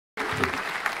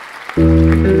Time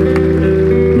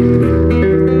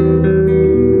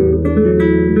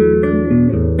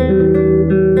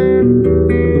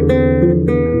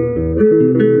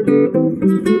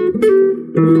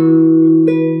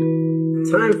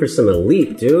for some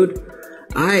Alip, dude.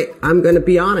 I'm gonna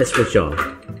be honest with y'all.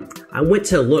 I went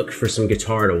to look for some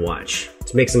guitar to watch,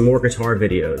 to make some more guitar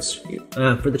videos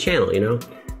for the channel, you know?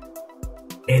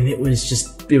 And it was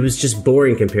just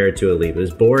boring compared to Alip. It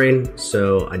was boring,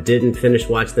 so I didn't finish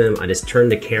watching them. I just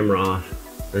turned the camera off,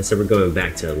 and I said we're going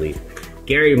back to Alip.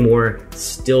 Gary Moore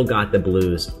still got the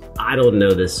blues. I don't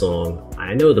know this song.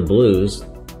 I know the blues.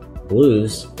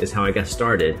 Blues is how I got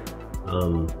started.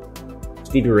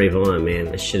 Stevie Ray Vaughan,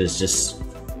 man, this shit is just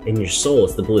in your soul.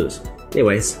 It's the blues.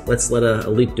 Anyways, let's let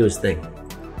Alip do his thing.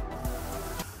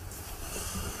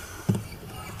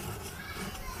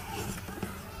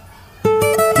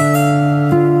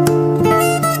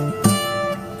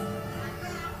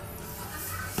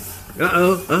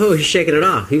 Uh-oh, oh, he's shaking it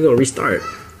off. He's gonna restart.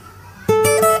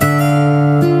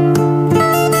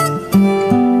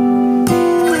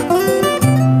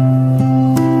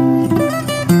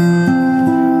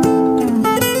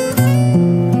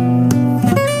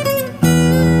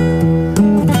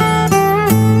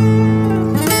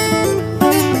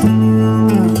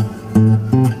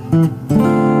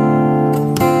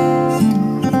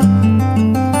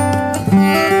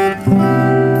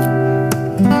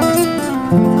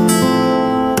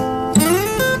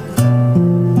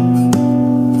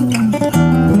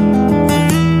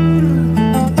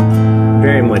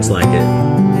 Very much like it.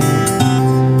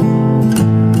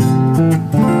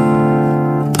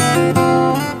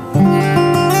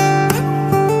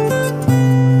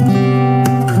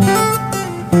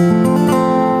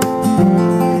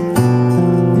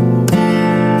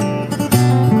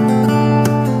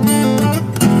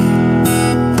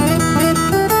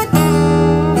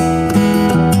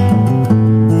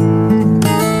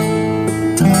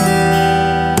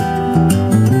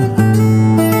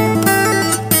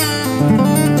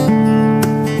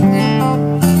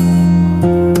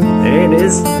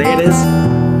 There it is.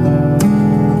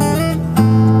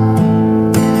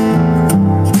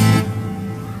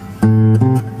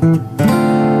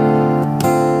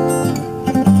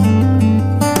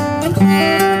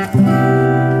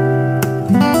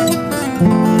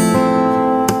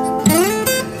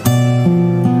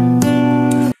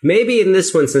 Maybe in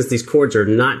this one, since these chords are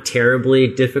not terribly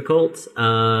difficult,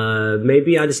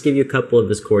 maybe I'll just give you a couple of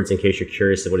these chords in case you're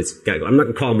curious of what it's got. I'm not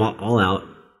gonna call them all out.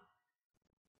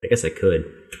 I guess I could.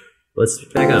 Let's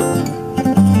back up.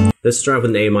 Let's start with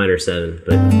an A minor 7,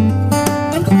 but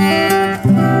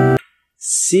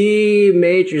C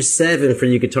major 7 for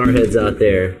you guitar heads out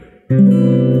there.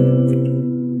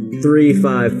 3,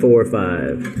 5, 4,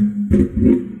 5.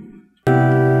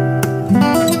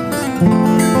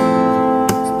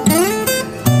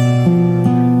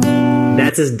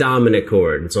 That's his dominant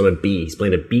chord. It's on a B. He's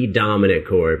playing a B dominant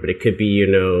chord, but it could be, you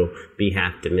know, B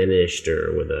half diminished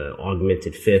or with an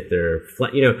augmented fifth or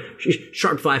flat, you know,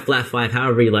 sharp 5, flat 5,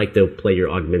 however you like to play your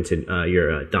augmented,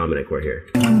 your dominant chord here.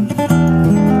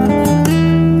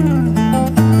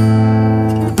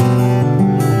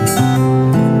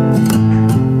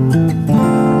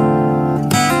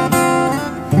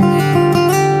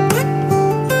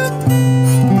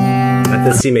 That's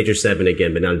the C major 7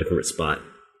 again, but now in a different spot.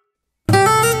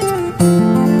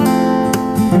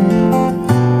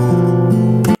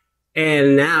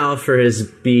 And now for his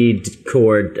B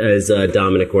chord, his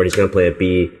dominant chord, he's going to play a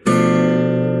B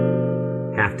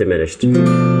half diminished.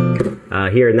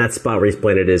 Here in that spot where he's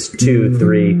playing it is 2,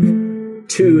 3,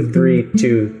 2, 3,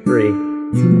 2, 3.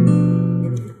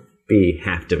 B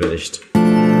half diminished.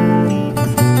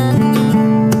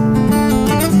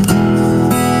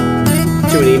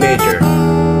 To an E major.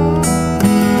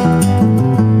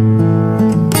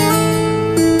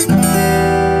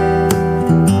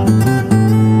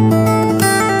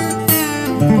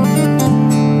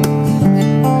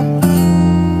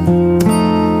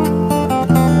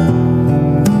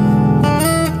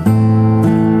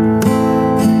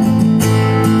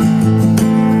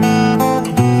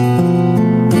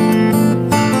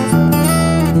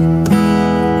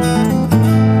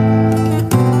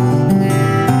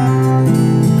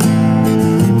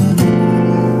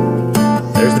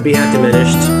 B half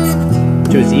diminished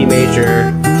to his E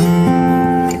major,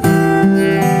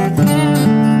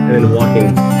 and then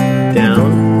walking down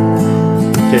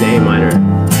to an A minor.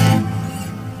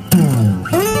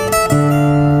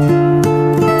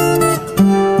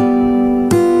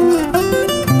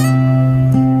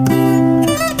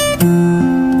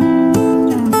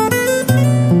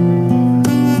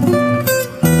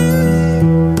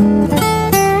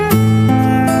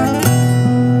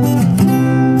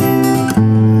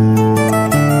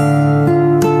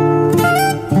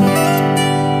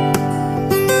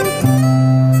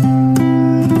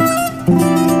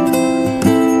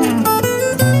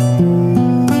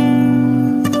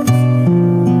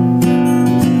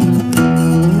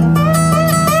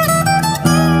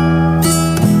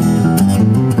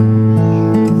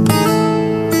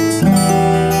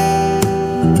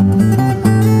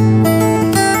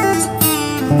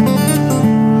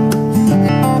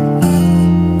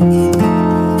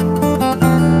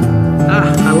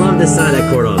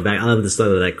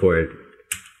 son of that chord.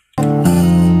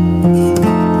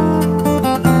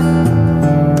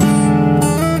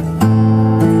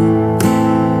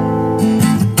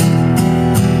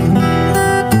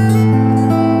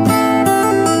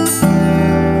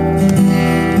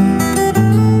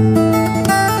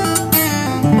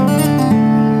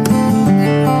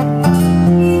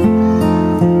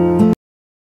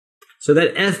 So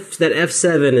that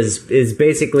F7 is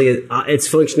basically its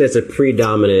function as a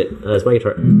predominant. Is my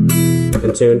guitar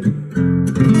in tune?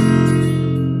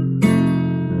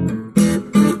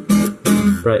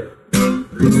 Right.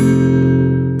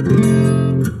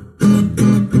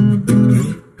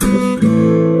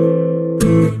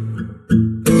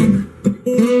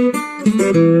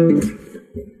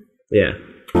 Yeah.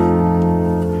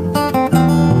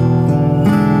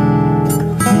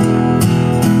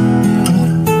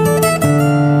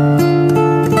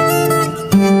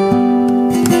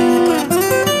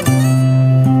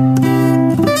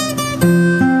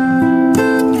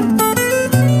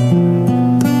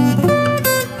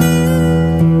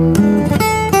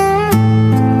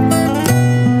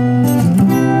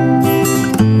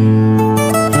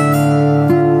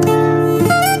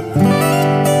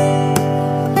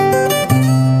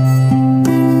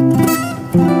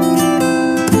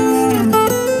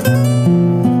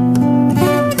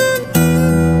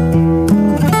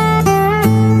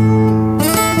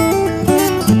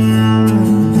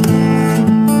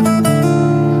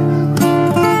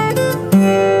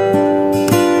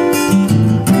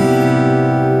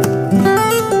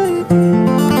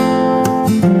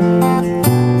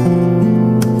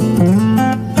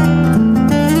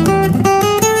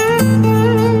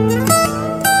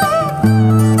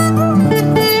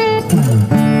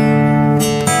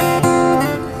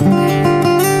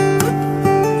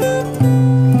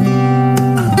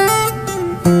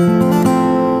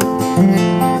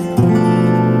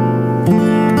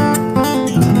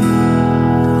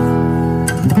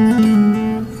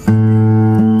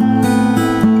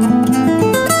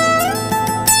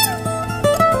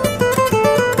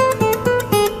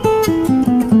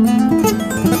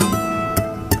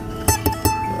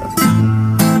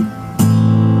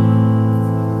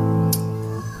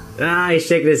 He's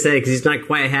shaking his head because he's not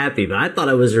quite happy, but I thought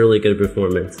it was a really good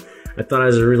performance. I thought it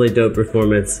was a really dope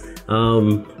performance.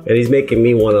 And he's making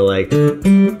me want to like...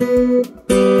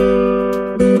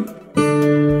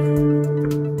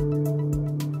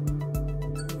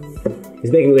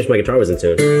 He's making me wish my guitar was in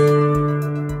tune.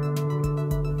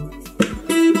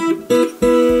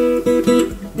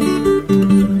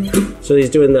 So he's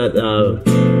doing that,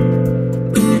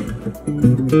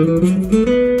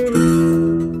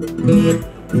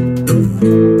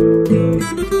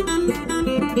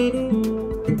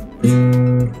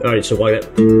 Alright, so walk that.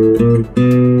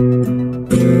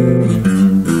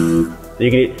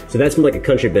 So that's more like a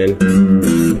country bend.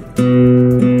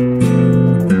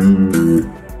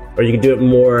 Or you can do it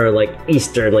more like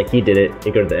Eastern, like he did it.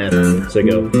 You go to the F. So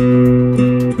you go.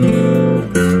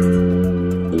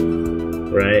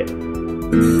 Right?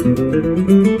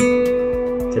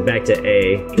 So back to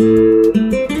A.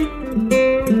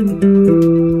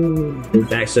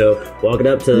 Back, so walk it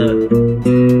up to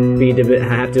the B to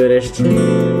half diminished.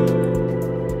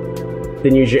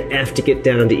 Then use your F to get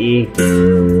down to E.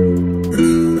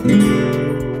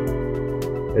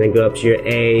 And then go up to your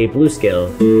A blues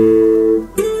scale.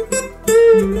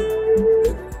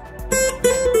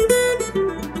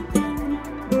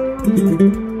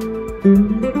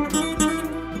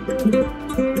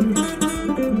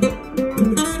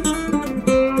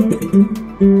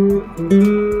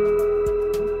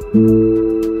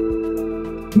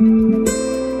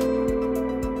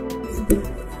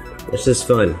 It's just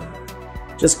fun.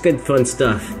 Just good fun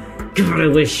stuff. God, I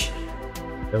wish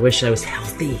I was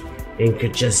healthy and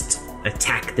could just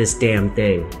attack this damn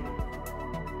thing.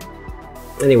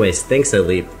 Anyways, thanks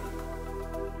Alip.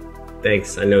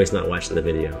 Thanks. I know he's not watching the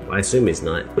video. I assume he's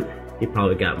not. He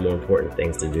probably got more important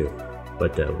things to do.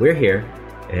 But we're here,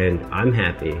 and I'm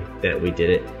happy that we did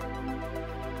it.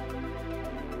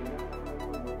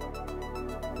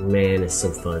 Man, it's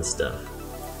some fun stuff.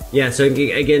 Yeah, so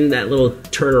again, that little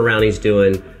turnaround he's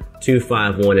doing,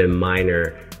 2-5-1 in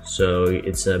minor. So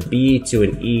it's a B to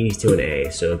an E to an A.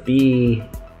 So a B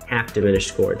half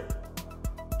diminished chord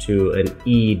to an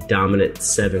E dominant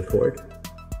 7 chord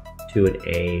to an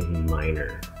A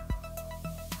minor.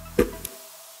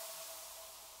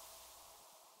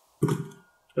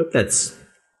 Hope that's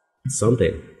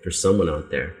something for someone out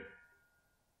there.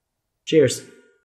 Cheers.